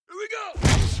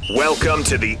Welcome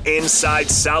to the Inside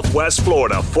Southwest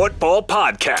Florida Football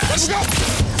Podcast. Let's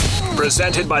go.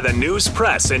 Presented by the News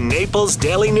Press and Naples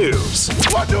Daily News.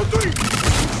 1, 2, 3.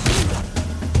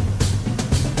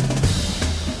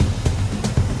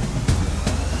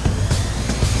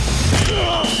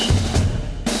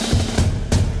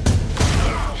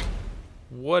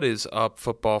 What is up,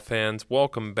 football fans?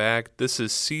 Welcome back. This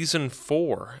is Season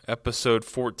 4, Episode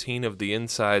 14 of the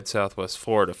Inside Southwest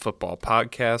Florida Football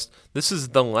Podcast. This is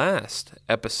the last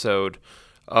episode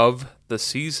of the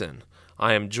season.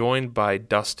 I am joined by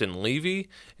Dustin Levy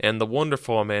and the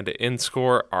wonderful Amanda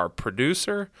Inscore, our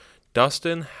producer.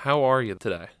 Dustin, how are you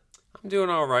today? I'm doing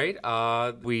all right.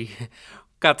 We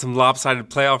got some lopsided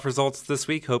playoff results this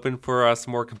week, hoping for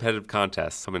some more competitive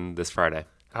contests coming this Friday.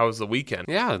 How was the weekend?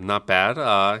 Yeah, not bad.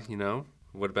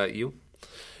 What about you?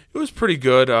 It was pretty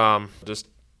good. Just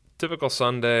typical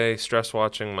Sunday, stress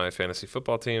watching my fantasy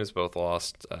football teams. Both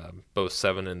lost, both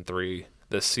 7-3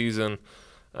 this season.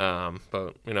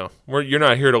 But, you're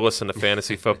not here to listen to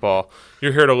fantasy football.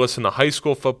 You're here to listen to high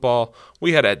school football.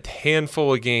 We had a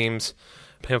handful of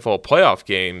playoff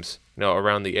games,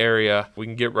 around the area. We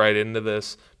can get right into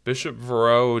this. Bishop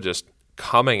Verot just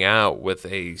coming out with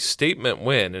a statement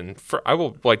win, and I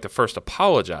would like to first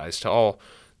apologize to all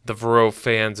the Verot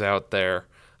fans out there.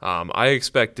 I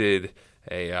expected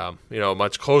a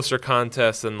much closer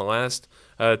contest than the last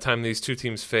time these two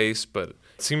teams faced, but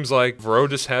it seems like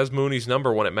Verot just has Mooney's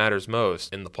number when it matters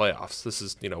most in the playoffs. This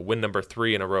is win number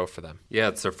 3 in a row for them. Yeah,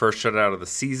 it's their first shutout of the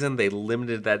season. They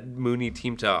limited that Mooney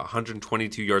team to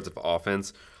 122 yards of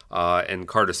offense. And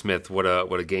Carter Smith, what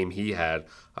a game he had,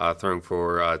 throwing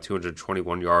for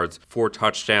 221 yards, 4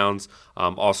 touchdowns.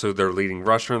 Also, their leading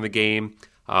rusher in the game.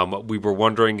 We were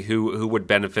wondering who would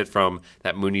benefit from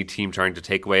that Mooney team trying to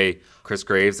take away Chris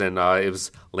Graves, and it was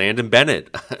Landon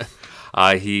Bennett.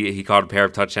 He caught a pair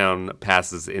of touchdown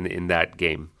passes in that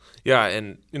game. Yeah,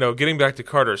 and getting back to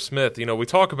Carter Smith, we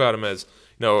talk about him as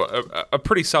a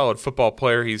pretty solid football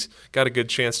player. He's got a good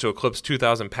chance to eclipse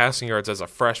 2,000 passing yards as a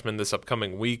freshman this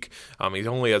upcoming week. He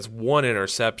only has 1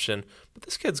 interception, but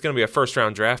this kid's going to be a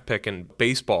first-round draft pick in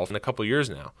baseball in a couple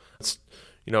years now. It's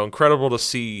incredible to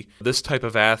see this type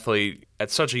of athlete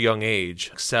at such a young age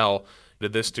excel to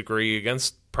this degree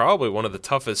against probably one of the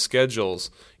toughest schedules,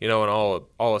 in all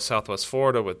of Southwest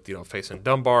Florida with, facing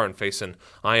Dunbar and facing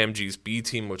IMG's B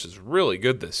team, which is really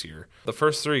good this year. The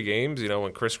first 3 games,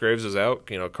 when Chris Graves was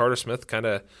out, Carter Smith kind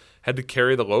of had to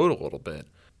carry the load a little bit.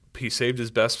 He saved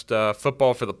his best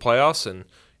football for the playoffs, and,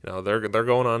 they're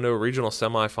going on to a regional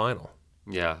semifinal.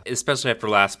 Yeah, especially after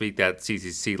last week, that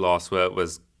CCC loss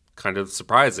was kind of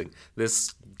surprising.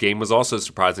 This game was also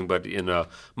surprising, but in a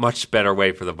much better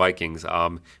way for the Vikings,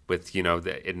 with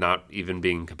it not even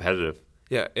being competitive.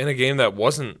 Yeah, in a game that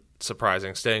wasn't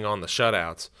surprising, staying on the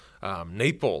shutouts.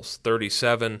 Naples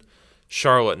 37,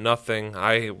 Charlotte nothing.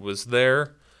 I was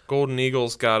there. Golden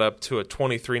Eagles got up to a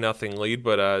 23-0 lead,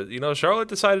 but Charlotte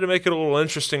decided to make it a little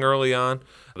interesting early on.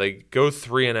 They go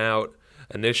 3 and out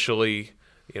initially,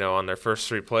 on their first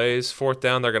 3 plays. 4th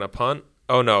down, they're going to punt.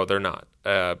 Oh no, they're not.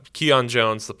 Keon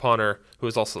Jones, the punter, who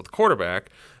is also the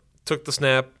quarterback, took the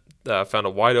snap, found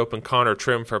a wide-open Connor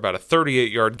Trim for about a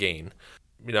 38-yard gain.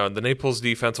 The Naples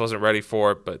defense wasn't ready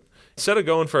for it, but instead of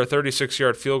going for a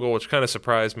 36-yard field goal, which kind of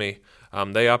surprised me,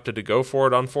 they opted to go for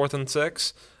it on 4th and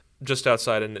 6, just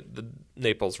outside of the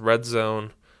Naples red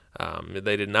zone.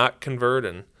 They did not convert,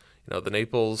 and the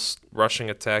Naples rushing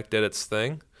attack did its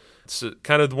thing. It's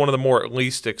kind of one of the more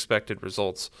least expected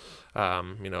results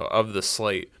of the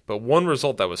slate. But one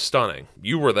result that was stunning,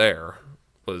 you were there,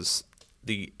 was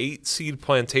the 8-seed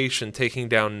Plantation taking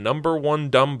down number 1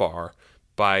 Dunbar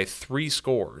by 3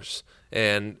 scores.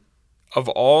 And of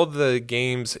all the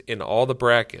games in all the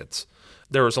brackets,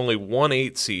 there was only 1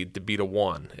 8-seed to beat a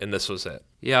 1, and this was it.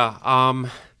 Yeah,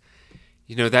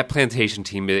 that Plantation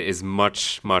team is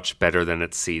much, much better than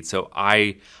its seed. So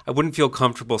I wouldn't feel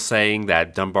comfortable saying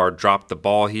that Dunbar dropped the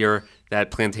ball here.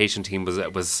 That Plantation team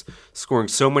was scoring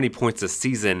so many points this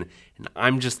season, and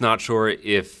I'm just not sure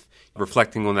if,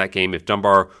 reflecting on that game, if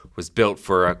Dunbar was built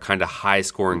for a kind of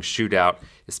high-scoring shootout,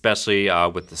 especially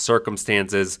with the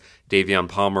circumstances. Davion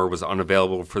Palmer was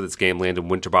unavailable for this game. Landon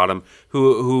Winterbottom,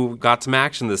 who got some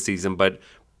action this season, but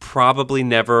probably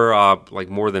never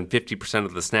more than 50%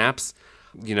 of the snaps.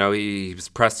 He was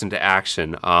pressed into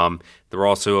action. There were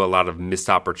also a lot of missed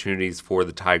opportunities for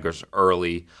the Tigers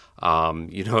early.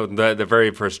 The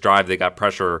very first drive, they got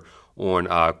pressure on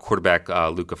quarterback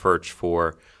Luca Furch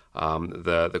for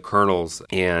the Colonels,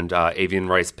 and Avian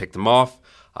Rice picked him off.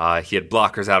 He had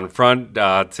blockers out in front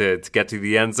to get to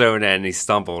the end zone, and he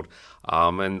stumbled.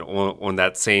 And on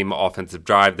that same offensive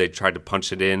drive, they tried to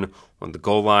punch it in on the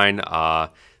goal line.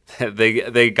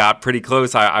 They got pretty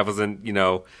close. I wasn't,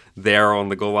 there on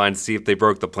the goal line to see if they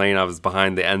broke the plane. I was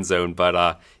behind the end zone,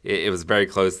 but it was very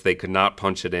close. They could not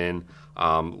punch it in.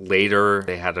 Later,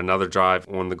 they had another drive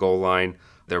on the goal line.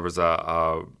 There was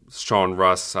a Sean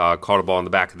Russ caught a ball in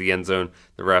the back of the end zone.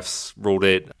 The refs ruled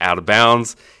it out of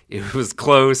bounds. It was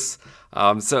close.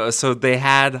 So they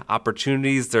had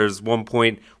opportunities. There's one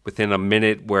point within a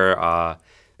minute where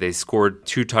they scored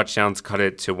 2 touchdowns, cut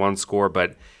it to 1 score,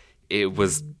 but it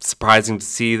was surprising to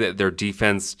see that their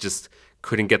defense just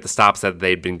couldn't get the stops that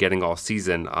they'd been getting all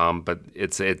season. But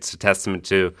it's a testament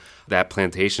to that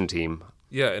Plantation team.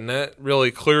 Yeah, and that really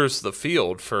clears the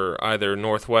field for either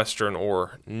Northwestern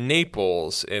or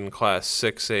Naples in Class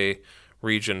 6A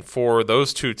Region 4.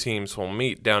 Those two teams will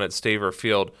meet down at Staver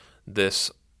Field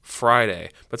this Friday.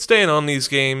 But staying on these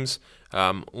games,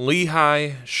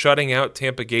 Lehigh shutting out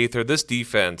Tampa Gaither. This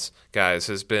defense, guys,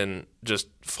 has been just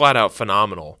flat out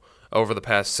phenomenal over the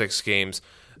past 6 games.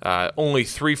 Only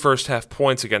 3 first-half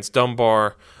points against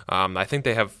Dunbar. I think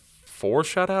they have 5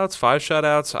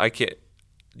 shutouts.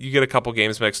 You get a couple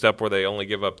games mixed up where they only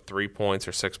give up 3 points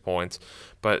or 6 points.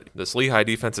 But this Lehigh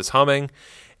defense is humming.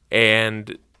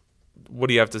 And what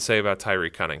do you have to say about Tyree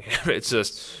Cunningham? It's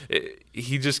just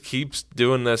he just keeps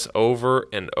doing this over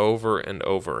and over and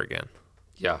over again.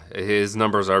 Yeah, his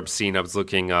numbers are obscene. I was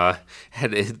looking at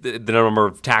the number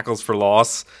of tackles for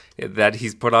loss that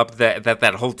he's put up.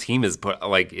 That whole team is put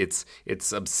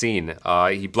it's obscene.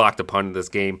 He blocked a punt in this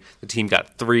game. The team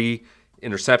got 3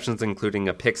 interceptions, including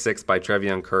a pick 6 by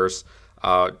Trevion Kearse.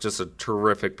 Just a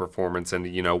terrific performance. And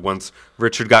once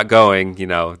Richard got going,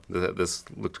 this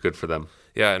looked good for them.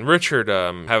 Yeah, and Richard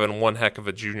having one heck of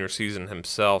a junior season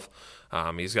himself.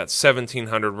 He's got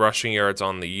 1,700 rushing yards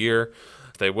on the year.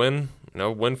 If they win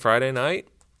Friday night,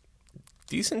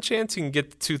 decent chance you can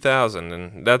get to 2,000,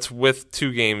 and that's with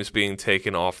 2 games being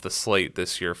taken off the slate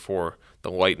this year for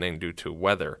the Lightning due to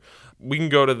weather. We can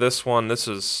go to this one.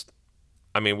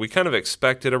 We kind of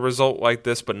expected a result like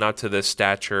this, but not to this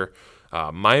stature.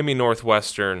 Miami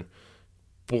Northwestern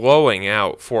blowing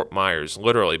out Fort Myers,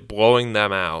 literally blowing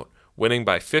them out, winning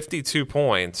by 52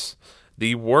 points,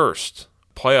 the worst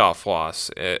playoff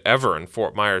loss ever in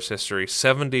Fort Myers history,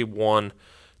 71-19.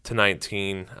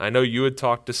 I know you had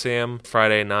talked to Sam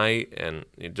Friday night, and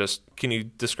can you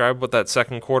describe what that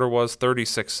second quarter was?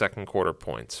 36 second quarter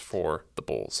points for the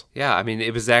Bulls. Yeah,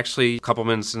 it was actually a couple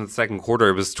minutes in the second quarter.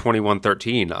 It was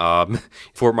 21-13.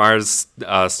 Fort Myers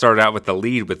started out with the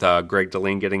lead with Greg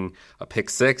Delane getting a pick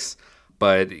 6,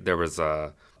 but there was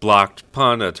a blocked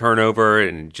punt, a turnover,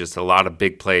 and just a lot of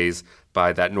big plays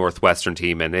by that Northwestern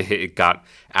team, and it got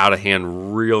out of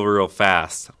hand real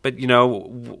fast. But,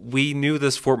 we knew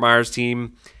this Fort Myers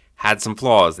team had some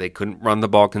flaws. They couldn't run the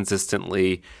ball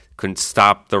consistently, couldn't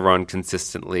stop the run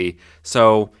consistently.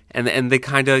 So, and they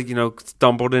kind of,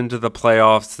 stumbled into the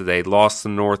playoffs. They lost the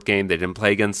North game. They didn't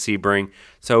play against Sebring.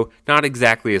 So not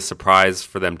exactly a surprise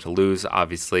for them to lose,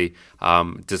 obviously.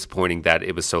 Disappointing that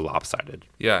it was so lopsided.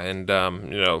 Yeah, and,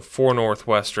 for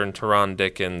Northwestern, Teron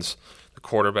Dickens, the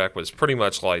quarterback, was pretty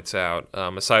much lights out.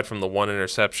 Aside from the 1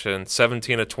 interception,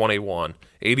 17 of 21,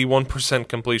 81%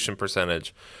 completion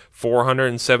percentage,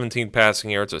 417 passing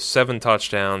yards with 7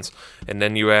 touchdowns, and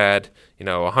then you add,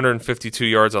 152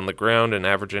 yards on the ground and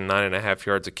averaging 9.5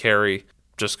 yards a carry.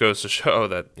 Just goes to show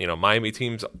that, Miami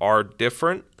teams are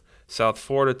different. South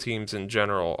Florida teams in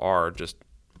general are just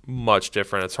much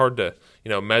different. It's hard to,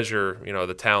 measure,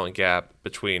 the talent gap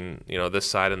between, this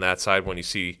side and that side when you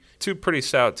see 2 pretty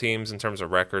stout teams in terms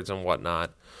of records and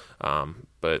whatnot.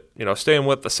 But, staying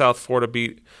with the South Florida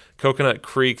beat, Coconut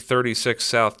Creek 36,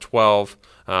 South 12.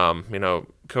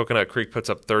 Coconut Creek puts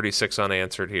up 36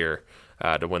 unanswered here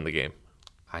to win the game.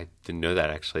 I didn't know that,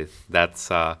 actually. That's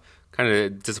kind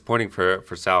of disappointing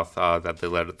for South that they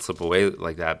let it slip away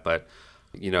like that. But,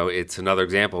 it's another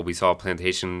example. We saw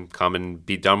Plantation come and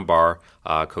beat Dunbar.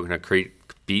 Coconut Creek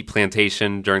beat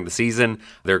Plantation during the season.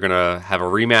 They're going to have a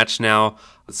rematch now.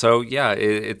 So, yeah,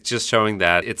 it's just showing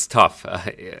that it's tough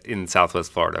in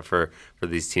Southwest Florida for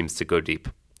these teams to go deep.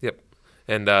 Yep.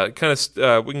 And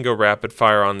we can go rapid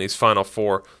fire on these final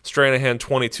 4. Stranahan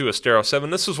 22, Estero 7.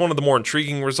 This was one of the more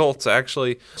intriguing results,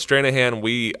 actually.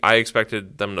 Stranahan, I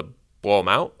expected them to blow them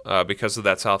out because of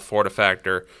that South Florida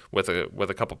factor with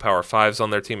a couple Power 5s on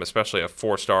their team, especially a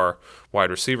 4-star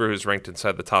wide receiver who's ranked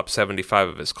inside the top 75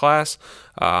 of his class.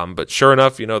 But sure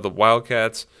enough, the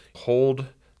Wildcats hold,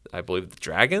 I believe, the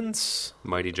Dragons?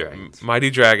 Mighty Dragons. Mighty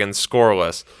Dragons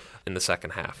scoreless in the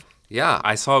second half. Yeah,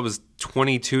 I saw it was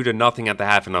 22-0 at the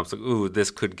half, and I was like, ooh,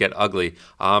 this could get ugly.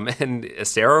 And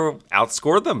Estero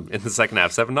outscored them in the second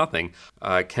half,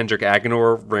 7-0. Kendrick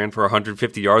Aguilar ran for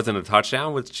 150 yards and a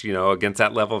touchdown, which, against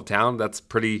that level of talent, that's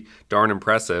pretty darn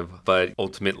impressive. But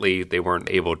ultimately, they weren't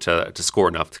able to score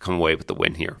enough to come away with the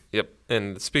win here. Yep.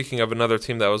 And speaking of another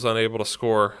team that was unable to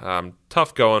score,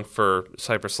 tough going for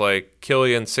Cypress Lake.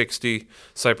 Killian 60,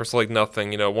 Cypress Lake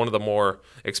nothing. One of the more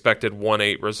expected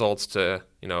 1-8 results to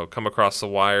come across the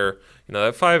wire.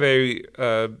 That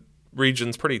 5A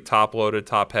region's pretty top-loaded,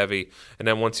 top-heavy, and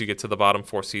then once you get to the bottom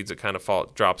 4 seeds, it kind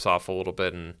of drops off a little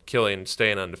bit, and Killian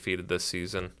staying undefeated this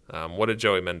season. What did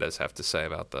Joey Mendez have to say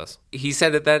about this? He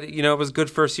said that it was a good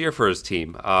first year for his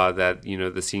team, that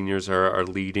the seniors are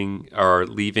leaving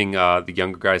the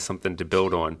younger guys something to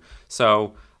build on.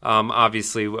 So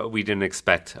obviously we didn't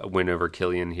expect a win over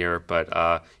Killian here, but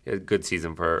a good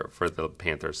season for the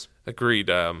Panthers. Agreed.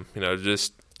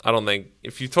 I don't think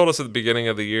if you told us at the beginning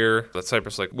of the year that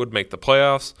Cypress Lake would make the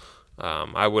playoffs,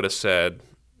 I would have said,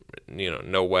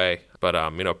 no way.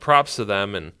 But, props to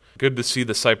them, and good to see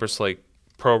the Cypress Lake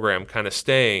program kind of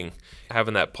staying,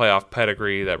 having that playoff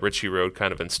pedigree that Richie Road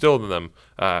kind of instilled in them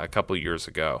a couple of years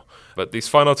ago. But these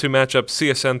final 2 matchups,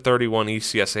 CSN 31,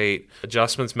 ECS 8,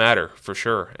 adjustments matter for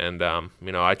sure. And,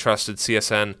 I trusted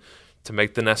CSN to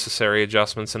make the necessary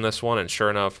adjustments in this one, and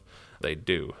sure enough, they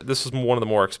do. This is one of the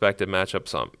more expected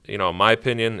matchups. In my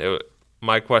opinion,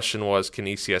 my question was, can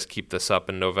ECS keep this up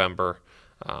in November,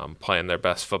 playing their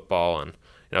best football? And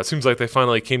it seems like they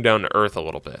finally came down to earth a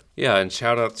little bit. Yeah, and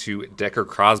shout out to Decker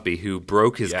Crosby, who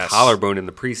broke his collarbone in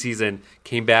the preseason,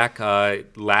 came back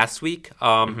last week.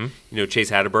 Chase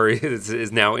Hatterbury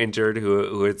is now injured,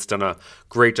 who has done a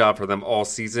great job for them all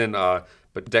season.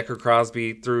 But Decker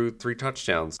Crosby threw 3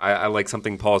 touchdowns. I like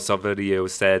something Paul Salvadio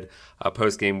said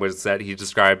post-game, was that he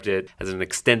described it as an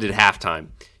extended halftime,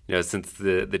 since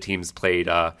the teams played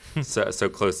so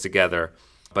close together.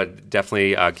 But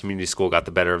definitely Community School got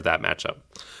the better of that matchup.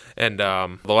 And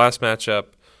the last matchup,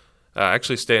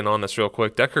 actually staying on this real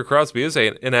quick, Decker Crosby is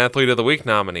an Athlete of the Week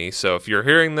nominee. So if you're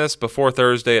hearing this before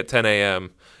Thursday at 10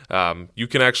 a.m., you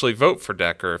can actually vote for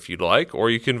Decker if you'd like, or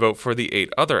you can vote for the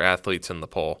 8 other athletes in the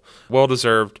poll.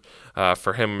 Well-deserved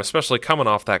for him, especially coming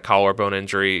off that collarbone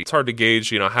injury. It's hard to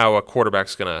gauge, how a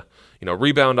quarterback's going to,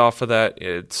 rebound off of that.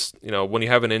 It's, when you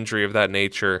have an injury of that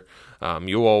nature,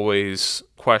 you always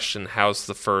question how's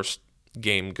the first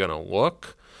game going to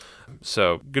look.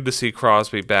 So good to see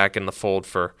Crosby back in the fold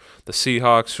for the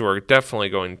Seahawks, who are definitely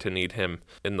going to need him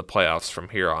in the playoffs from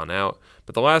here on out.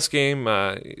 But the last game,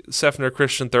 Seffner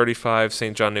Christian 35,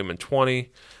 St. John Newman 20,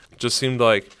 just seemed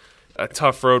like a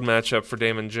tough road matchup for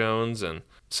Damon Jones, and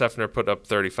Seffner put up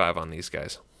 35 on these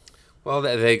guys. Well,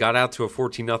 they got out to a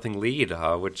 14-0 lead,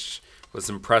 which was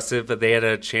impressive. They had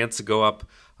a chance to go up,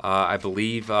 I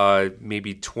believe,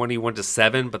 maybe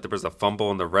 21-7, but there was a fumble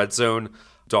in the red zone.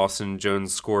 Dawson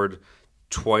Jones scored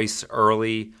twice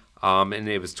early, and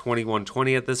it was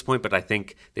 21-20 at this point, but I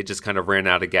think they just kind of ran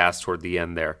out of gas toward the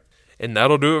end there. And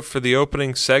that'll do it for the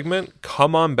opening segment.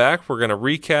 Come on back. We're going to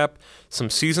recap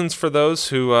some seasons for those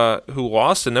who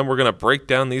lost, and then we're going to break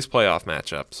down these playoff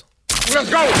matchups. Let's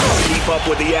go! Keep up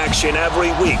with the action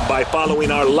every week by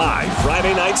following our live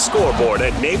Friday night scoreboard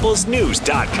at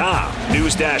NaplesNews.com,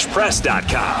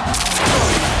 news-press.com,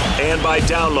 and by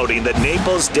downloading the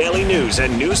Naples Daily News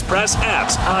and News Press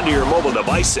apps onto your mobile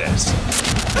devices.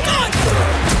 Come on!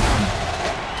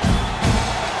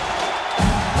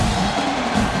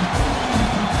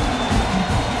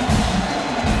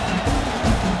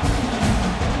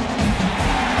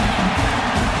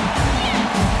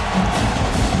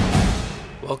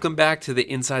 Welcome back to the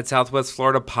Inside Southwest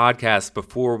Florida podcast.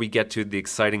 Before we get to the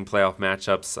exciting playoff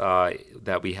matchups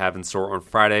that we have in store on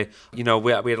Friday, we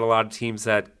had a lot of teams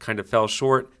that kind of fell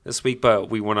short this week,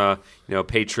 but we want to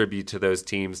pay tribute to those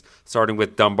teams, starting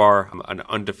with Dunbar, an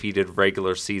undefeated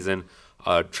regular season,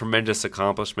 a tremendous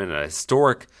accomplishment, a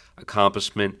historic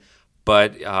accomplishment,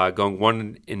 but going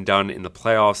one and done in the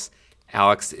playoffs.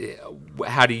 Alex,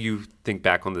 how do you think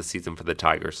back on this season for the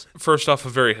Tigers? First off, a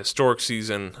very historic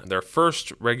season, their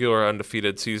first regular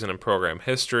undefeated season in program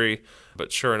history.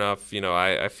 But sure enough,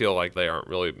 I feel like they aren't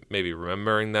really maybe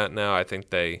remembering that now. I think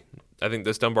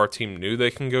this Dunbar team knew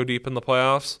they can go deep in the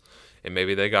playoffs, and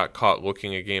maybe they got caught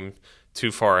looking a game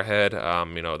too far ahead.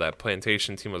 That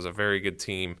Plantation team was a very good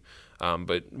team.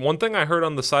 But one thing I heard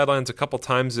on the sidelines a couple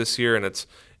times this year, and it's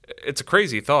a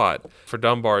crazy thought for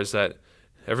Dunbar, is that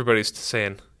everybody's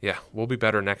saying, yeah, we'll be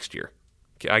better next year.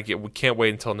 We can't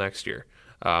wait until next year.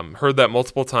 Heard that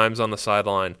multiple times on the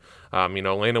sideline.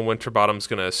 Landon Winterbottom's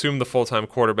going to assume the full-time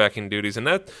quarterbacking duties, and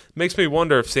that makes me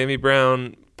wonder if Sammy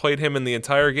Brown played him in the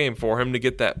entire game for him to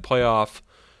get that playoff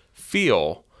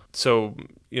feel. So,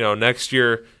 next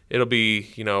year it'll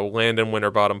be, Landon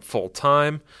Winterbottom full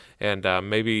time, and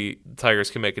maybe the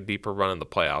Tigers can make a deeper run in the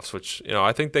playoffs, which,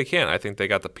 I think they can. I think they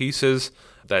got the pieces.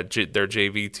 That their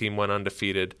JV team went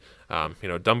undefeated.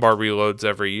 Dunbar reloads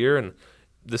every year, and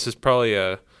this is probably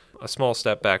a small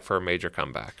step back for a major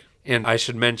comeback. And I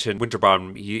should mention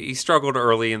Winterbottom, he struggled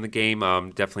early in the game,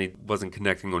 definitely wasn't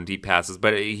connecting on deep passes,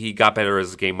 but he got better as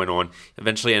the game went on,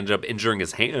 eventually ended up injuring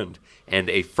his hand, and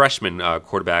a freshman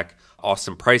quarterback,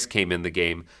 Austin Price, came in the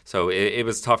game, so it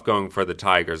was tough going for the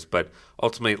Tigers, but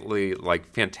ultimately,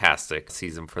 fantastic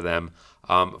season for them.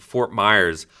 Fort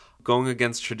Myers, going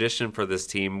against tradition for this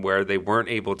team where they weren't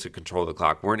able to control the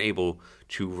clock, weren't able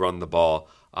to run the ball,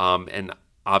 and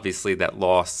obviously that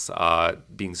loss,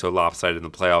 being so lopsided in the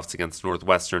playoffs against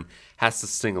Northwestern, has to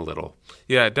sting a little.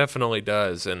 Yeah, it definitely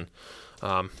does. And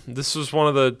this was one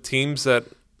of the teams that,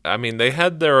 they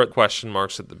had their question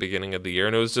marks at the beginning of the year,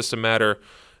 and it was just a matter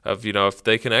of, if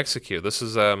they can execute. This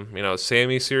is,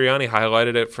 Sammy Sirianni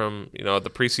highlighted it from,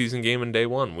 the preseason game in day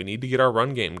one. We need to get our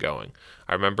run game going.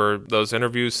 I remember those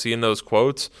interviews, seeing those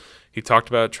quotes. He talked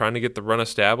about trying to get the run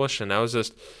established, and that was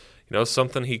just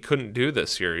something he couldn't do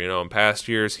this year. In past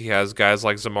years, he has guys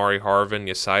like Zamari Harvin,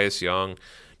 Yesias Young,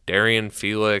 Darian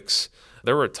Felix.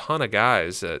 There were a ton of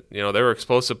guys that, they were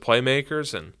explosive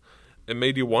playmakers, and it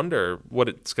made you wonder what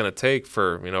it's going to take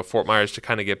for, Fort Myers to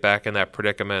kind of get back in that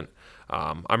predicament.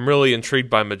 I'm really intrigued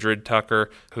by Madrid Tucker,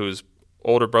 whose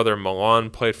older brother Milan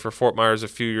played for Fort Myers a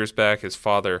few years back. His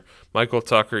father, Michael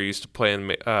Tucker, used to play in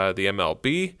the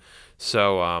MLB.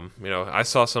 So, I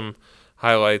saw some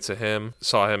highlights of him,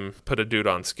 saw him put a dude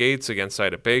on skates against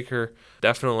Ida Baker.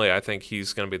 Definitely, I think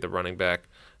he's going to be the running back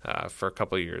for a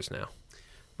couple of years now.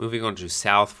 Moving on to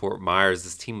South Fort Myers,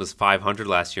 this team was 500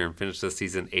 last year and finished the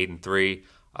season 8-3.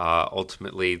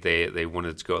 Ultimately, they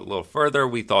wanted to go a little further.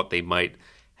 We thought they might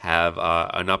have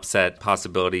an upset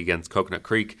possibility against Coconut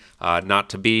Creek.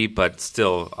 Not to be, but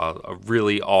still a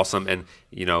really awesome. And,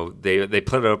 they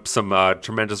put up some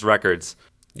tremendous records.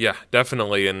 Yeah,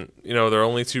 definitely. And, their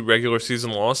only two regular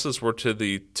season losses were to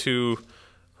the two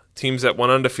teams that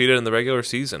went undefeated in the regular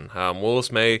season.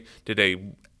 Willis May did a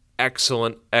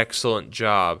excellent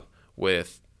job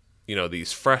with,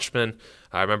 these freshmen.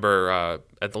 I remember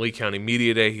at the Lee County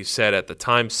Media Day, he said at the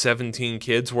time 17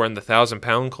 kids were in the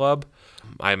 1,000-pound club.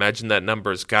 I imagine that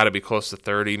number's got to be close to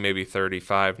 30, maybe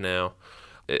 35 now.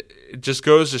 It just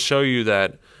goes to show you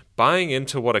that buying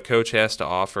into what a coach has to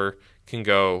offer can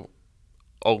go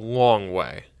a long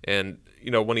way. And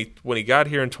when he got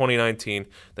here in 2019,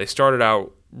 they started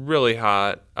out really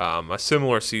hot. A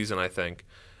similar season, I think.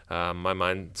 My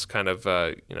mind's kind of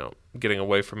getting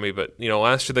away from me, but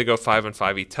last year they go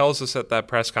 5-5. He tells us at that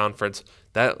press conference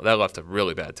that left a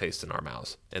really bad taste in our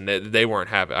mouths, and they weren't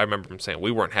happy. I remember him saying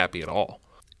we weren't happy at all.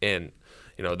 And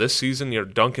this season,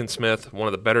 Duncan Smith, one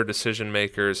of the better decision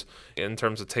makers in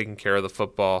terms of taking care of the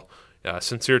football.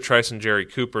 Sincere Trice and Jerry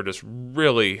Cooper just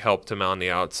really helped him on the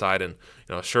outside. And,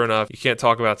 sure enough, you can't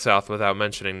talk about South without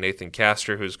mentioning Nathan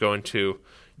Castor, who's going to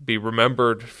be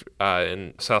remembered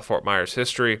in South Fort Myers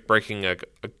history, breaking a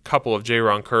couple of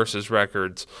J-Ron Curse's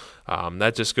records.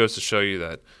 That just goes to show you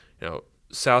that,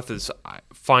 South is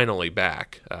finally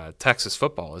back. Texas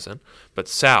football isn't, but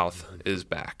South is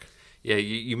back. Yeah,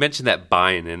 you mentioned that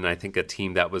buy-in, and I think a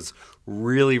team that was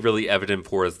really, really evident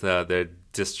for us, the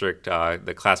district,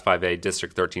 the Class 5A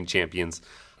District 13 champions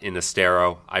in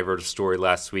Estero. I wrote a story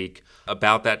last week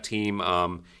about that team.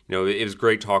 It was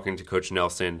great talking to Coach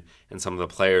Nelson and some of the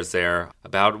players there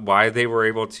about why they were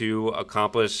able to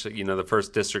accomplish, the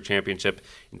first district championship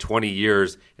in 20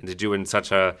 years and to do it in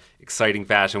such a exciting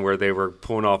fashion where they were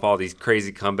pulling off all these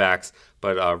crazy comebacks,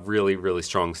 but a really, really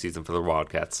strong season for the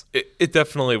Wildcats. It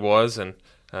definitely was, and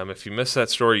if you missed that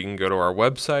story, you can go to our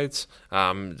websites.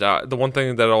 The one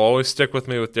thing that will always stick with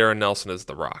me with Darren Nelson is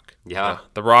The Rock. Yeah.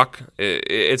 The Rock,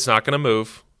 it's not going to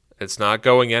move. It's not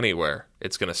going anywhere.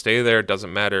 It's going to stay there. It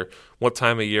doesn't matter what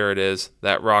time of year it is.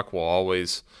 That Rock will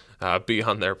always be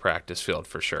on their practice field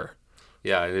for sure.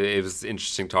 Yeah, it was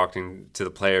interesting talking to the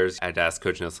players. I had to ask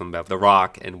Coach Nelson about The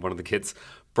Rock, and one of the kids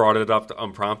brought it up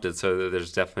unprompted, so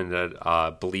there's definitely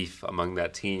a belief among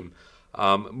that team.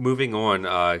 Moving on,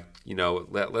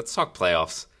 let's talk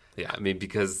playoffs. Yeah,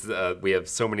 because we have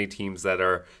so many teams that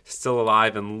are still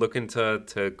alive and looking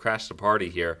to crash the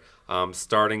party here.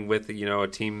 Starting with, a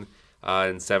team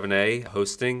in 7A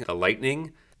hosting the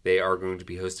Lightning. They are going to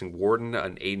be hosting Warden,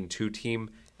 an 8-2 team.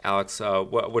 Alex,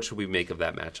 what should we make of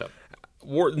that matchup?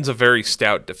 Wharton's a very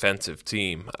stout defensive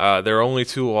team. Their only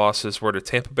 2 losses were to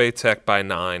Tampa Bay Tech by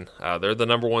 9. They're the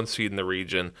number 1 seed in the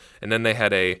region. And then they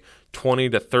had a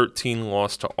 20-13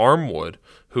 loss to Armwood,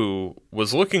 who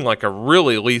was looking like a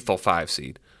really lethal 5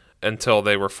 seed until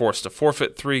they were forced to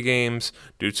forfeit 3 games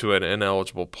due to an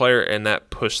ineligible player, and that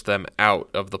pushed them out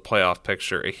of the playoff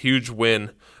picture. A huge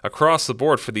win across the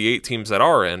board for the 8 teams that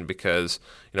are in, because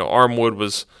Armwood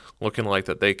was looking like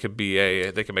that they could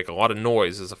make a lot of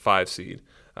noise as a 5 seed.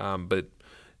 But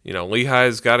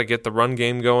Lehigh's got to get the run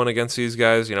game going against these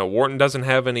guys. Wharton doesn't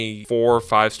have any 4 or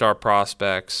 5-star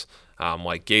prospects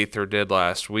like Gaither did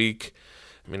last week.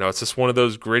 It's just one of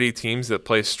those gritty teams that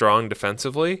plays strong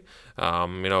defensively.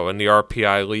 In the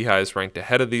RPI, Lehigh's ranked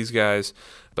ahead of these guys,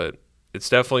 but it's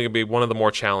definitely going to be one of the more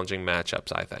challenging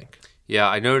matchups, I think. Yeah,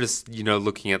 I noticed,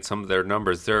 looking at some of their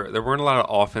numbers, there weren't a lot of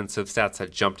offensive stats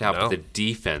that jumped out, but the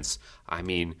defense,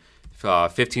 15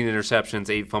 interceptions,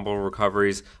 8 fumble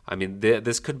recoveries.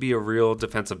 This could be a real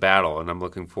defensive battle, and I'm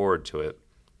looking forward to it.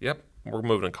 Yep, we're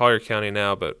moving to Collier County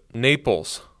now, but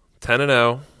Naples,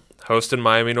 10-0, hosting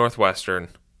Miami Northwestern,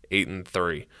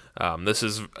 8-3. This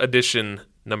is edition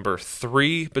number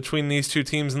 3 between these 2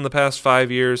 teams in the past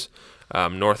 5 years.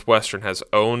 Northwestern has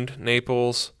owned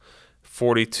Naples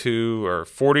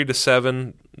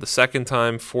 40-7 the second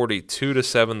time,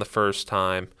 42-7 the first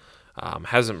time.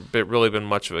 Hasn't really been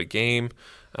much of a game.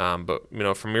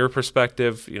 But from your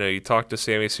perspective, you talked to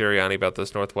Sammy Sirianni about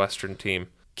this Northwestern team.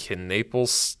 Can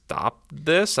Naples stop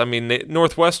this?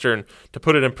 Northwestern, to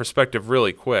put it in perspective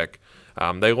really quick,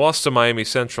 they lost to Miami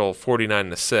Central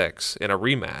 49-6 in a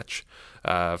rematch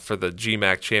for the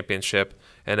GMAC championship,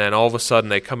 and then all of a sudden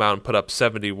they come out and put up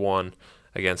 71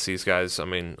 against these guys.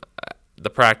 The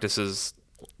practices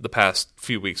the past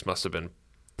few weeks must have been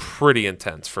pretty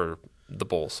intense for the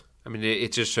Bulls.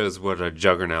 It just shows what a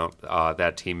juggernaut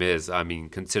that team is.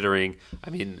 Considering,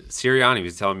 Sirianni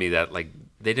was telling me that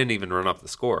they didn't even run up the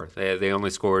score. They only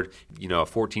scored, a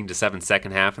 14-7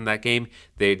 second half in that game.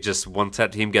 They just, once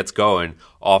that team gets going,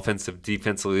 offensive,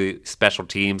 defensively, special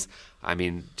teams,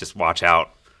 just watch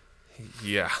out.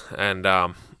 Yeah, and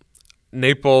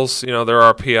Naples, their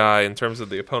RPI in terms of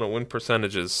the opponent win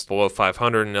percentages below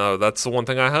 500. That's the one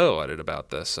thing I highlighted about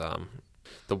this.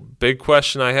 The big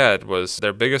question I had was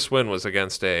their biggest win was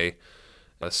against a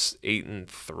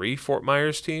 8-3 Fort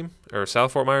Myers team, or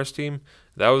South Fort Myers team.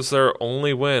 That was their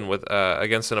only win with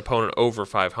against an opponent over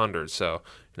 500. So,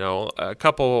 a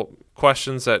couple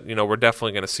questions that, we're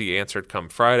definitely going to see answered come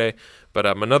Friday. But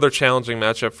another challenging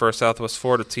matchup for a Southwest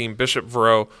Florida team, Bishop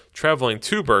Verot, traveling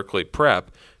to Berkeley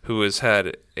Prep, who has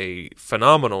had a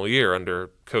phenomenal year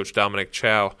under Coach Dominic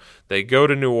Chow. They go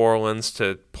to New Orleans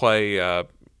to play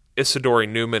Isidore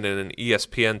Newman in an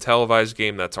ESPN televised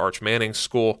game. That's Arch Manning's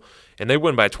school, and they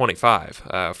win by 25,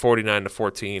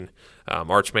 49-14.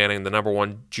 Arch Manning, the number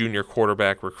 1 junior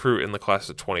quarterback recruit in the class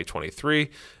of 2023,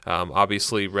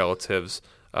 obviously relatives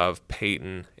of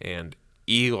Peyton and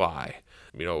Eli.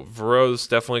 Verot's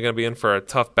definitely going to be in for a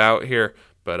tough bout here,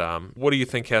 but what do you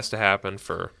think has to happen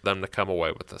for them to come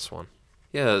away with this one?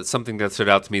 Yeah, something that stood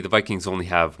out to me, the Vikings only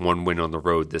have 1 win on the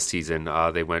road this season.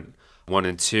 They went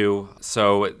 1-2,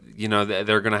 so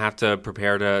they're going to have to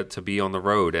prepare to be on the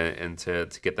road and to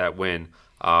get that win.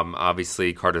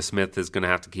 Obviously, Carter Smith is going to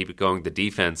have to keep it going. The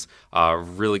defense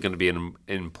really going to be an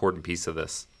important piece of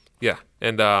this. Yeah,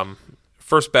 and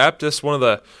First Baptist, one of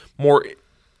the more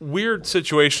weird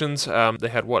situations. They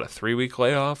had a 3-week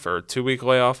layoff or a 2-week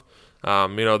layoff.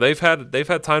 They've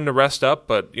had time to rest up,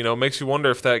 but it makes you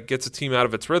wonder if that gets a team out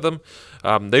of its rhythm.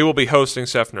 They will be hosting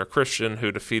Seffner Christian,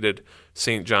 who defeated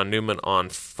St. John Newman on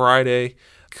Friday.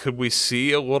 Could we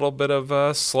see a little bit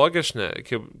of sluggishness?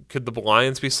 Could the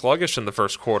Lions be sluggish in the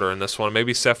first quarter in this one?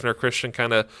 Maybe Seffner Christian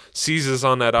kind of seizes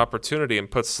on that opportunity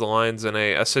and puts the Lions in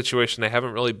a situation they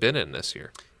haven't really been in this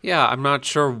year. Yeah, I'm not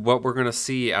sure what we're going to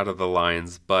see out of the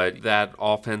Lions, but that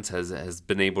offense has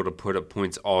been able to put up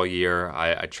points all year.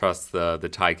 I trust the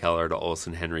Ty Keller to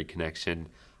Olsen-Henry connection.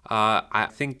 I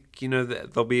think,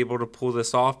 they'll be able to pull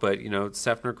this off, but,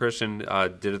 Seffner Christian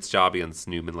did its job against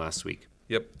Newman last week.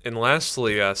 Yep. And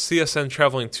lastly, CSN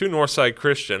traveling to Northside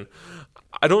Christian.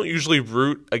 I don't usually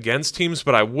root against teams,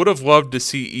 but I would have loved to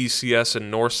see ECS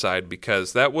and Northside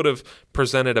because that would have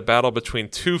presented a battle between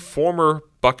 2 former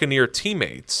Buccaneer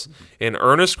teammates in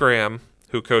Ernest Graham,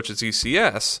 who coaches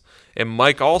ECS, and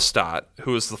Mike Allstott,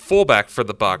 who was the fullback for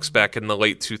the Bucs back in the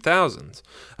late 2000s.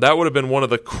 That would have been one of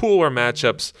the cooler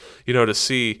matchups, to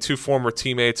see 2 former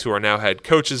teammates who are now head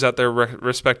coaches at their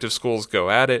respective schools go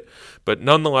at it. But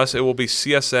nonetheless, it will be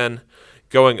CSN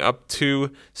going up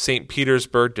to St.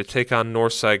 Petersburg to take on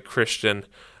Northside Christian.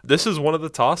 This is one of the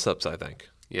toss-ups, I think.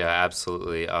 Yeah,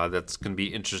 absolutely. That's going to be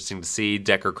interesting to see.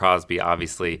 Decker Crosby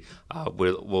obviously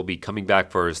will be coming back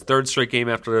for his third straight game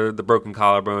after the broken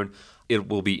collarbone. It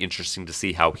will be interesting to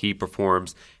see how he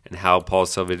performs and how Paul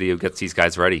Silvedio gets these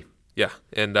guys ready. Yeah,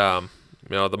 and the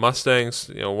Mustangs,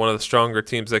 one of the stronger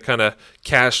teams that kind of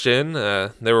cashed in.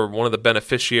 They were one of the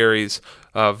beneficiaries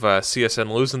of CSN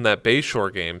losing that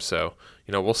Bayshore game. So,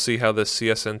 we'll see how this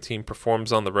CSN team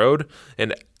performs on the road.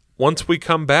 And once we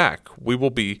come back, we will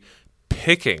be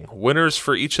picking winners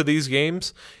for each of these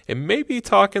games and maybe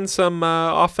talking some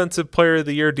Offensive Player of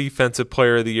the Year, Defensive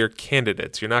Player of the Year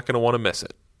candidates. You're not going to want to miss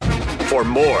it. For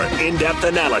more in-depth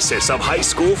analysis of high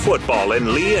school football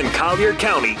in Lee and Collier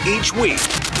County each week,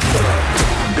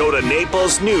 go to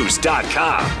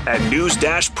NaplesNews.com and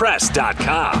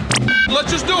news-press.com.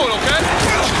 Let's just do it, okay?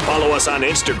 Follow us on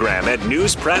Instagram at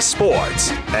News Press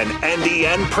Sports and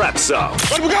NDN Prep Zone.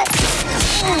 Let we go!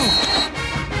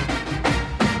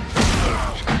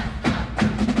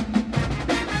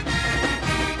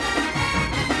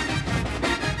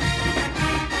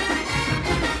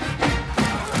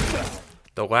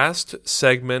 The last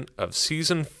segment of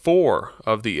Season 4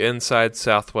 of the Inside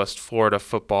Southwest Florida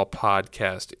Football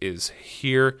Podcast is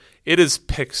here. It is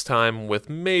picks time with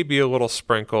maybe a little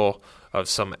sprinkle of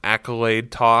some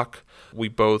accolade talk. We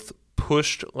both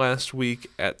pushed last week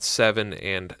at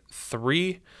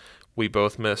 7-3. We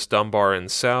both missed Dunbar and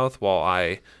South, while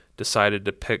I decided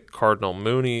to pick Cardinal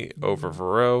Mooney over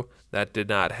Verreau. That did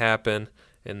not happen.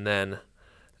 And then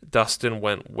Dustin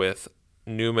went with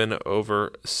Newman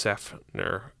over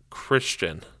Sefner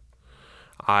Christian.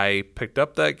 I picked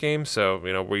up that game, so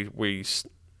we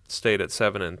stayed at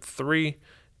 7-3.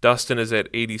 Dustin is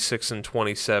at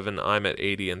 86-27. I'm at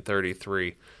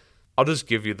 80-33. I'll just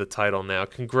give you the title now.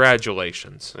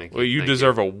 Congratulations! Thank you. Well, you Thank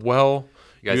deserve you. a well.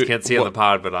 You guys can't see it on the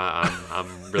pod, but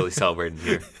I'm really celebrating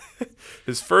here.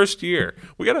 His first year.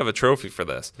 We gotta have a trophy for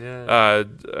this. Yeah.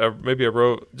 Maybe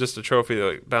just a trophy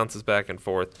that bounces back and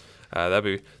forth.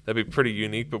 That'd be pretty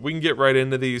unique, but we can get right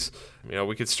into these.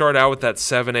 We could start out with that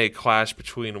 7A clash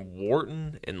between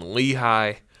Wharton and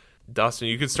Lehigh. Dustin,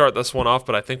 you could start this one off,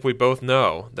 but I think we both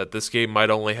know that this game might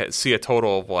only see a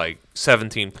total of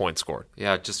 17 points scored.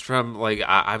 Yeah, just from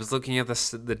I was looking at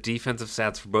the defensive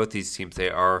stats for both these teams. They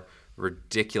are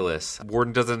ridiculous.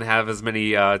 Wharton doesn't have as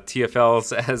many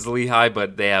TFLs as Lehigh,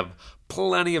 but they have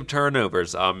plenty of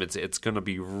turnovers. It's going to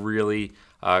be really.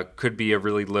 Could be a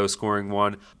really low-scoring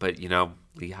one, but,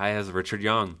 Lehigh has Richard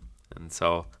Young, and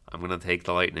so I'm going to take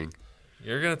the Lightning.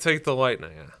 You're going to take the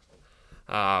Lightning.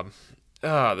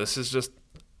 This is just,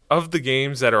 of the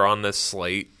games that are on this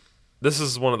slate, this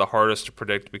is one of the hardest to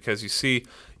predict because you see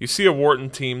a Wharton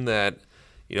team that,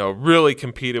 really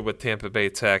competed with Tampa Bay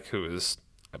Tech, who is,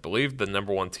 I believe, the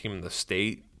number one team in the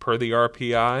state per the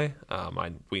RPI.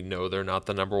 We know they're not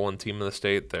the number one team in the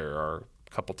state. There are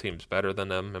couple teams better than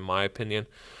them, in my opinion.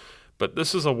 But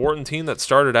this is a Wharton team that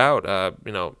started out,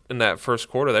 in that first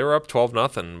quarter, they were up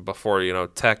 12-0 before,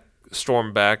 Tech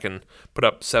stormed back and put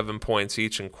up 7 points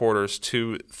each in quarters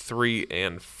 2, 3,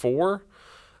 and 4.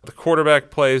 The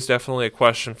quarterback play is definitely a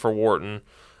question for Wharton.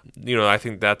 I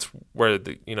think that's where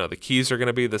the keys are going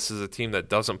to be. This is a team that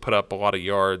doesn't put up a lot of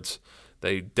yards.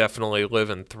 They definitely live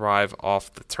and thrive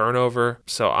off the turnover.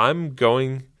 So I'm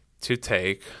going to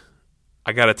take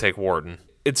Wharton.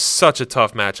 It's such a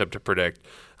tough matchup to predict.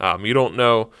 You don't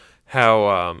know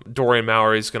how Dorian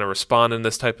Mowry is going to respond in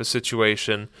this type of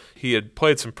situation. He had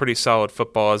played some pretty solid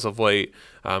football as of late.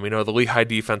 The Lehigh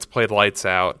defense played lights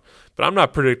out. But I'm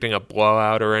not predicting a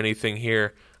blowout or anything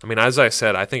here. As I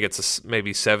said, I think it's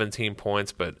maybe 17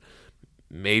 points, but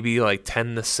maybe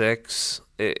 10-6.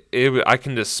 I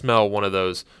can just smell one of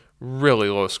those really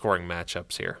low-scoring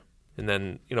matchups here. And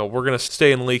then, we're going to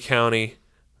stay in Lee County.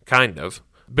 Kind of.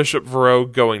 Bishop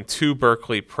Verreau going to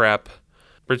Berkeley Prep.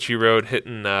 Ritchie Road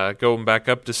going back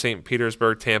up to St.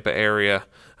 Petersburg, Tampa area.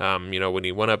 When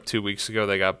he went up 2 weeks ago,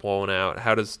 they got blown out.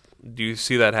 Do you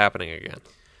see that happening again?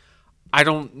 I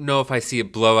don't know if I see a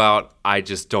blowout. I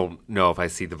just don't know if I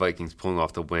see the Vikings pulling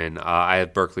off the win. I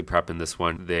have Berkeley Prep in this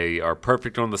one. They are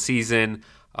perfect on the season,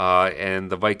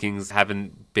 and the Vikings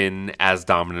haven't been as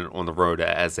dominant on the road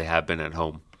as they have been at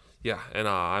home. Yeah, and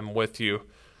I'm with you.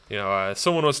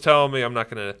 Someone was telling me, I'm not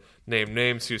going to name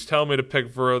names, he was telling me to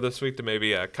pick Verreau this week to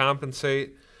maybe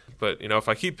compensate. But, if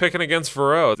I keep picking against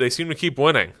Verreau, they seem to keep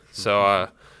winning. So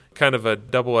kind of a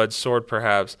double-edged sword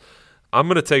perhaps. I'm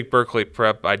going to take Berkeley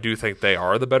Prep. I do think they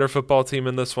are the better football team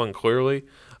in this one, clearly.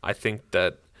 I think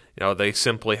that they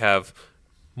simply have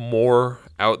more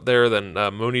out there than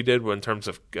Mooney did in terms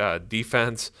of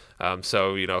defense.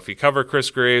 So, if you cover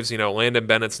Chris Graves, Landon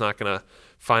Bennett's not going to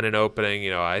find an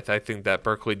opening. I think that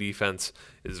Berkeley defense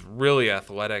is really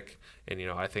athletic, and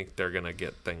I think they're going to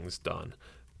get things done.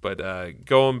 But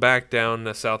going back down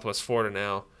to Southwest Florida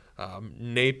now,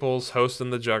 Naples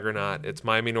hosting the juggernaut. It's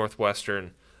Miami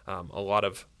Northwestern. A lot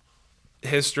of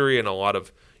history and a lot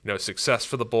of success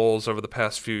for the Bulls over the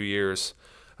past few years.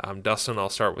 Dustin, I'll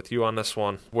start with you on this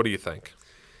one. What do you think?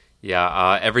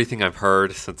 Yeah, everything I've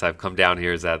heard since I've come down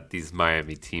here is that these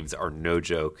Miami teams are no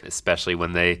joke, especially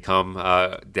when they come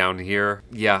down here.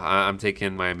 Yeah, I'm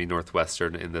taking Miami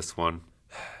Northwestern in this one.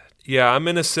 Yeah, I'm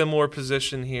in a similar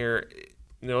position here.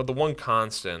 The one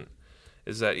constant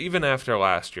is that even after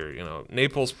last year,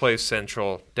 Naples plays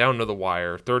Central down to the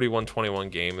wire, 31-21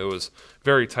 game. It was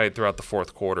very tight throughout the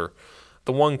fourth quarter.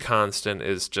 The one constant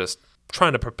is just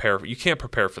trying to prepare. You can't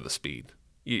prepare for the speed.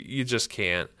 You just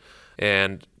can't.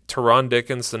 And Teron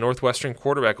Dickens, the Northwestern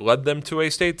quarterback, led them to a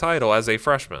state title as a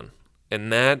freshman.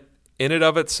 And that, in and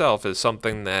of itself, is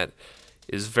something that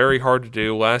is very hard to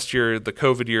do. Last year, the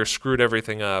COVID year screwed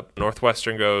everything up.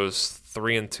 Northwestern goes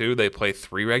 3-2. They play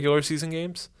 3 regular season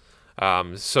games.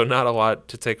 So not a lot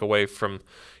to take away from,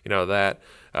 that.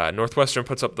 Northwestern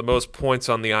puts up the most points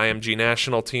on the IMG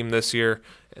National team this year,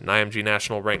 and IMG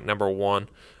National ranked number 1.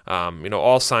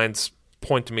 All signs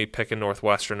point to me picking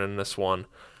Northwestern in this one.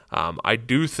 I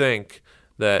do think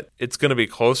that it's going to be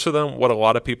closer than what a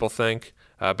lot of people think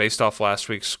based off last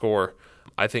week's score.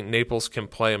 I think Naples can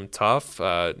play them tough.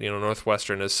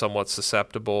 Northwestern is somewhat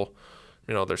susceptible.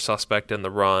 They're suspect in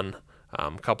the run.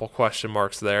 A couple question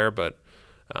marks there, but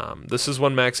this is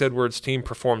when Max Edwards' team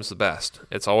performs the best.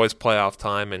 It's always playoff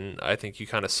time, and I think you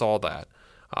kind of saw that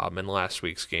in last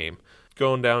week's game.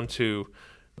 Going down to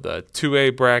the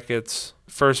 2A brackets,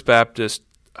 First Baptist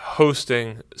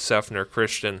hosting Seffner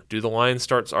Christian. Do the Lions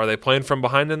start? Are they playing from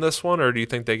behind in this one, or do you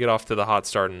think they get off to the hot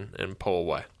start and pull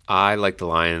away? I like the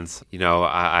Lions.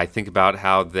 I think about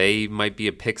how they might be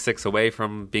a pick 6 away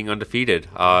from being undefeated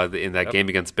in that game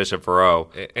against Bishop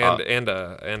Verot. And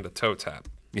a toe tap.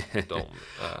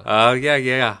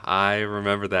 Yeah, I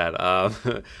remember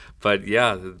that. But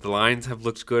yeah, the Lions have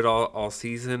looked good all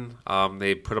season.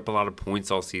 They put up a lot of points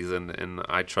all season, and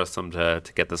I trust them to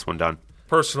get this one done.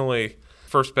 Personally,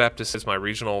 First Baptist is my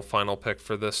regional final pick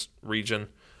for this region.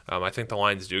 I think the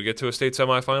Lions do get to a state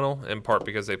semifinal, in part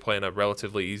because they play in a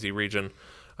relatively easy region.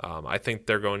 I think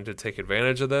they're going to take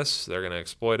advantage of this. They're going to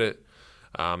exploit it.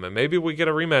 And maybe we get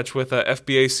a rematch with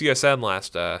FBA CSN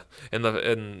last in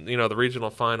the regional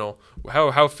final.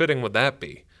 How fitting would that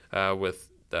be?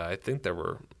 I think there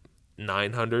were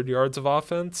 900 yards of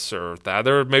offense, or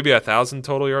there were maybe 1,000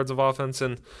 total yards of offense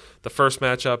in the first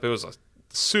matchup. It was a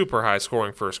super high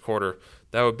scoring first quarter.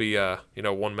 That would be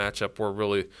one matchup we're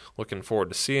really looking forward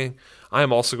to seeing. I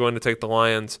am also going to take the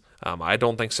Lions. I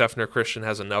don't think Seffner Christian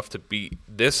has enough to beat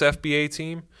this FBA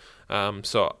team.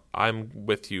 So I'm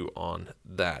with you on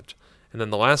that. And then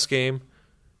the last game,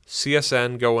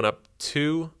 CSN going up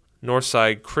to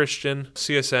Northside Christian.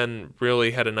 CSN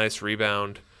really had a nice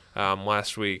rebound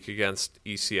last week against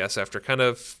ECS after kind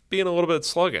of being a little bit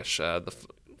sluggish the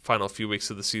final few weeks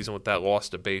of the season with that loss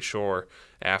to Bayshore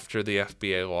after the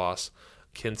FBA loss.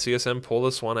 Can CSN pull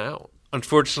this one out?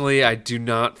 Unfortunately, I do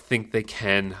not think they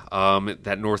can.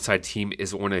 That Northside team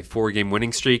is on a 4-game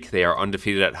winning streak. They are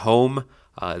undefeated at home.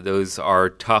 Those are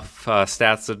tough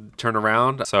stats to turn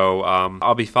around. So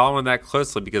I'll be following that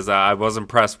closely because I was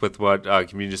impressed with what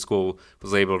Community School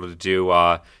was able to do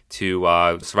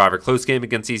to survive a close game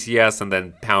against ECS and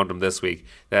then pound them this week.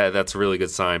 That's a really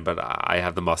good sign, but I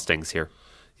have the Mustangs here.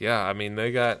 Yeah, I mean,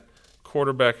 they got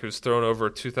quarterback who's thrown over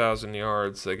 2,000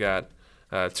 yards. They got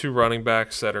 2 running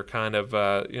backs that are kind of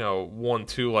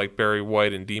 1-2 like Barry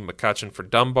White and Dean McCutcheon for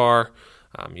Dunbar.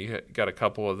 You got a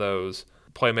couple of those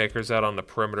playmakers out on the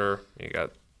perimeter. You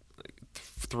got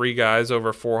 3 guys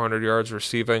over 400 yards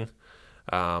receiving.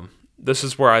 This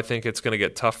is where I think it's going to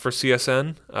get tough for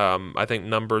CSN. I think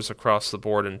numbers across the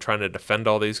board and trying to defend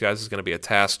all these guys is going to be a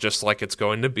task, just like it's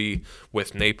going to be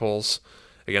with Naples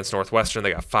against Northwestern.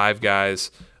 They got 5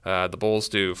 guys. The Bulls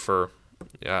do for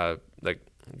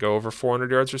go over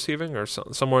 400 yards receiving or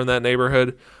somewhere in that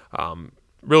neighborhood.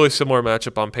 Really similar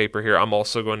matchup on paper here. I'm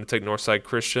also going to take Northside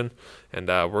Christian, and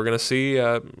we're going to see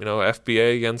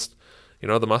FBA against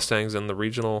the Mustangs in the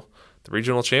regional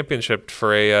championship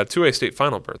for a 2A state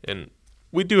final berth. And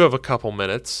we do have a couple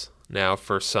minutes now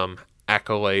for some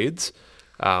accolades.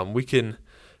 We can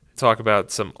talk about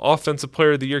some offensive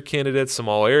player of the year candidates, some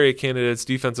all area candidates,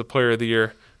 defensive player of the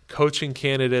year, a coaching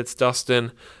candidates.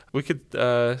 Dustin, we could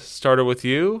start it with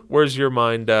you. Where's your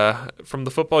mind from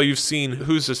the football you've seen?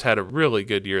 Who's just had a really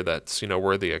good year that's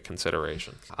worthy of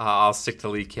consideration? I'll stick to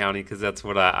Lee County because that's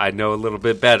what I know a little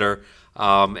bit better.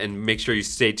 And make sure you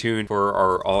stay tuned for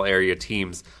our all-area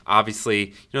teams.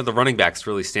 Obviously, the running backs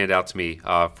really stand out to me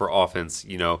for offense.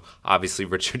 Obviously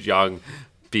Richard Young,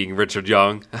 being Richard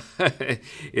Young,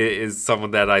 is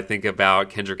someone that I think about.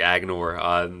 Kendrick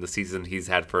Agnor in the season he's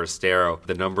had for Estero.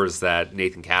 The numbers that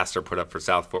Nathan Castor put up for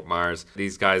South Fort Myers.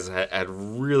 These guys had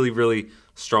really, really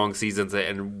strong seasons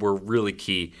and were really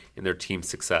key in their team's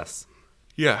success.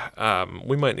 Yeah,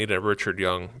 we might need a Richard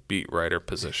Young beat writer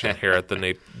position here at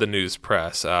the News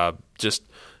Press. Just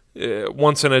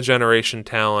once-in-a-generation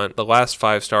talent. The last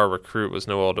 5-star recruit was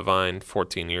Noel Devine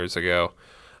 14 years ago.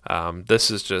 This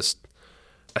is just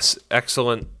an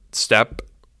excellent step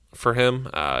for him.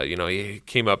 He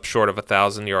came up short of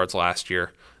 1,000 yards last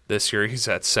year. This year he's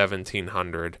at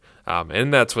 1,700.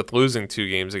 And that's with losing 2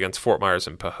 games against Fort Myers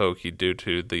and Pahokee due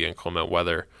to the inclement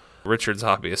weather. Richard's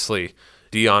obviously,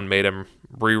 Dion made him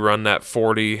rerun that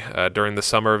 40 during the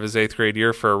summer of his 8th grade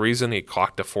year for a reason. He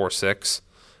clocked a 4.6.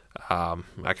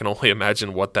 I can only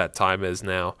imagine what that time is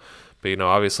now. But,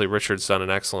 obviously Richard's done an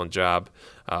excellent job.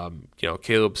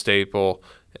 Caleb Staple,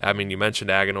 you mentioned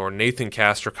Agnor, Nathan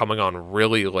Castor coming on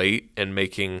really late and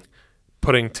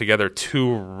putting together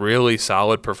 2 really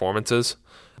solid performances,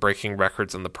 breaking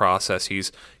records in the process.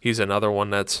 He's another one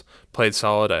that's played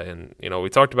solid. And, we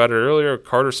talked about it earlier,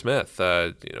 Carter Smith,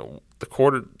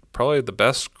 probably the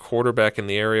best quarterback in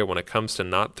the area when it comes to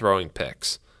not throwing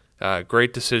picks.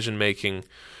 Great decision-making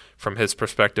from his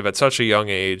perspective at such a young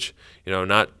age,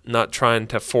 not trying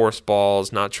to force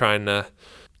balls, not trying to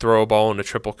throw a ball into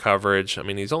triple coverage.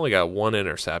 He's only got 1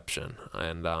 interception,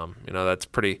 and, that's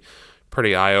pretty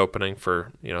eye-opening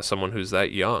for, someone who's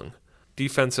that young.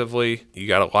 Defensively, you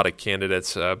got a lot of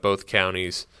candidates, both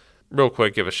counties. Real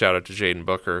quick, give a shout-out to Jaden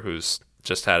Booker, who's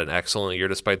just had an excellent year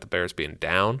despite the Bears being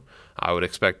down. I would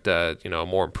expect a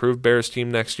more improved Bears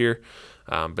team next year.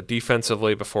 But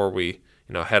defensively, before we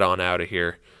head on out of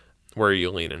here, where are you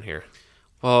leaning here?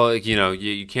 Well,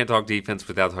 you can't talk defense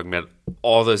without talking about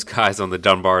all those guys on the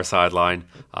Dunbar sideline.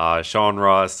 Sean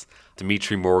Ross,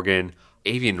 Dimitri Morgan,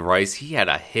 Avian Rice. He had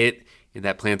a hit in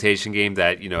that Plantation game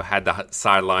that had the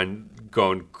sideline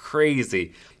going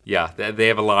crazy. Yeah, they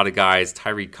have a lot of guys.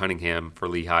 Tyreek Cunningham for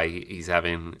Lehigh, he's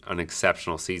having an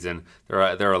exceptional season. There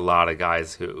are a lot of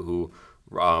guys who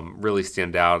really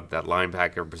stand out at that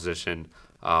linebacker position.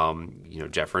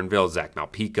 Jeff Renville, Zach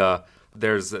Malpica.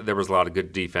 There was a lot of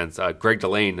good defense. Greg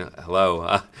Delane,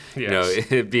 hello. Yes.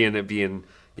 Being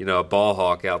a ball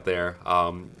hawk out there.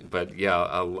 But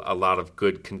yeah, a lot of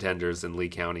good contenders in Lee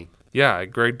County. Yeah,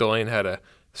 Greg Delane had a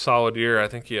solid year. I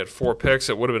think he had 4 picks.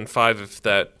 It would have been 5 if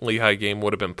that Lehigh game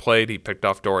would have been played. He picked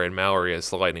off Dorian Mallory as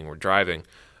the Lightning were driving.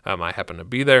 I happened to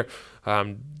be there.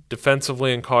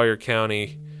 Defensively in Collier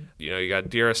County, you got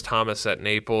Dearest Thomas at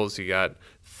Naples. You got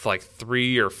like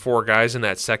 3 or 4 guys in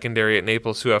that secondary at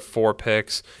Naples who have 4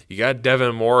 picks. You got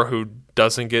Devin Moore, who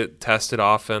doesn't get tested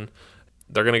often.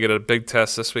 They're going to get a big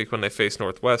test this week when they face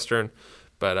Northwestern.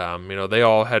 But, they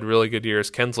all had really good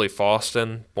years. Kensley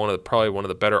Faustin, probably one of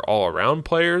the better all-around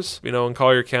players, in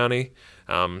Collier County,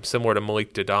 similar to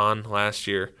Malik Didon last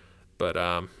year. But,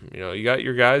 you got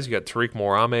your guys. You got Tariq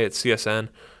Morame at CSN.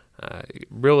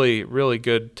 Really, really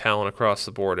good talent across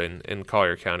the board in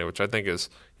Collier County, which I think is,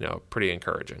 pretty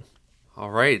encouraging.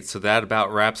 All right, so that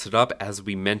about wraps it up. As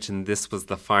we mentioned, this was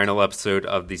the final episode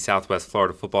of the Southwest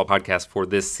Florida Football Podcast for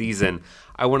this season.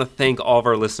 I want to thank all of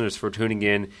our listeners for tuning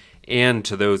in, and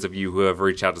to those of you who have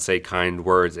reached out to say kind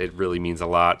words. It really means a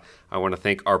lot. I want to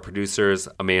thank our producers,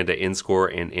 Amanda Inscore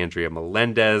and Andrea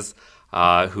Melendez,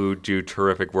 who do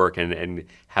terrific work and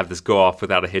have this go off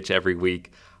without a hitch every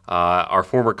week. Our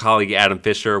former colleague, Adam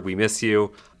Fisher, we miss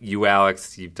you. You,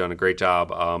 Alex, you've done a great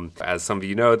job. As some of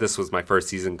you know, this was my first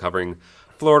season covering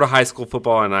Florida high school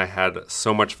football, and I had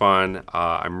so much fun.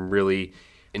 I'm really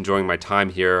enjoying my time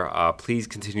here. Please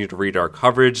continue to read our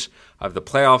coverage of the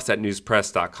playoffs at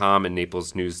newspress.com and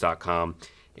naplesnews.com.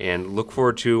 And look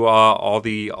forward to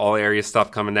all area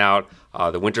stuff coming out,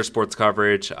 the winter sports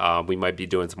coverage. We might be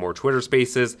doing some more Twitter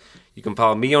spaces. You can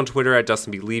follow me on Twitter at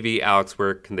Dustin B. Levy. Alex,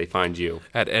 where can they find you?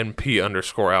 At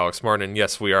NP_Alex Martin. And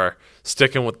yes, we are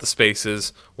sticking with the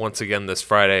spaces once again this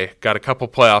Friday. Got a couple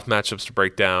playoff matchups to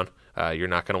break down. You're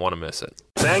not going to want to miss it.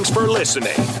 Thanks for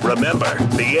listening. Remember,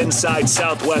 the Inside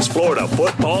Southwest Florida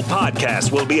Football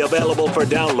Podcast will be available for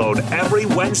download every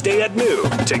Wednesday at noon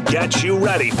to get you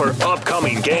ready for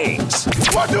upcoming games.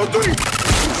 1, 2,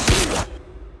 3.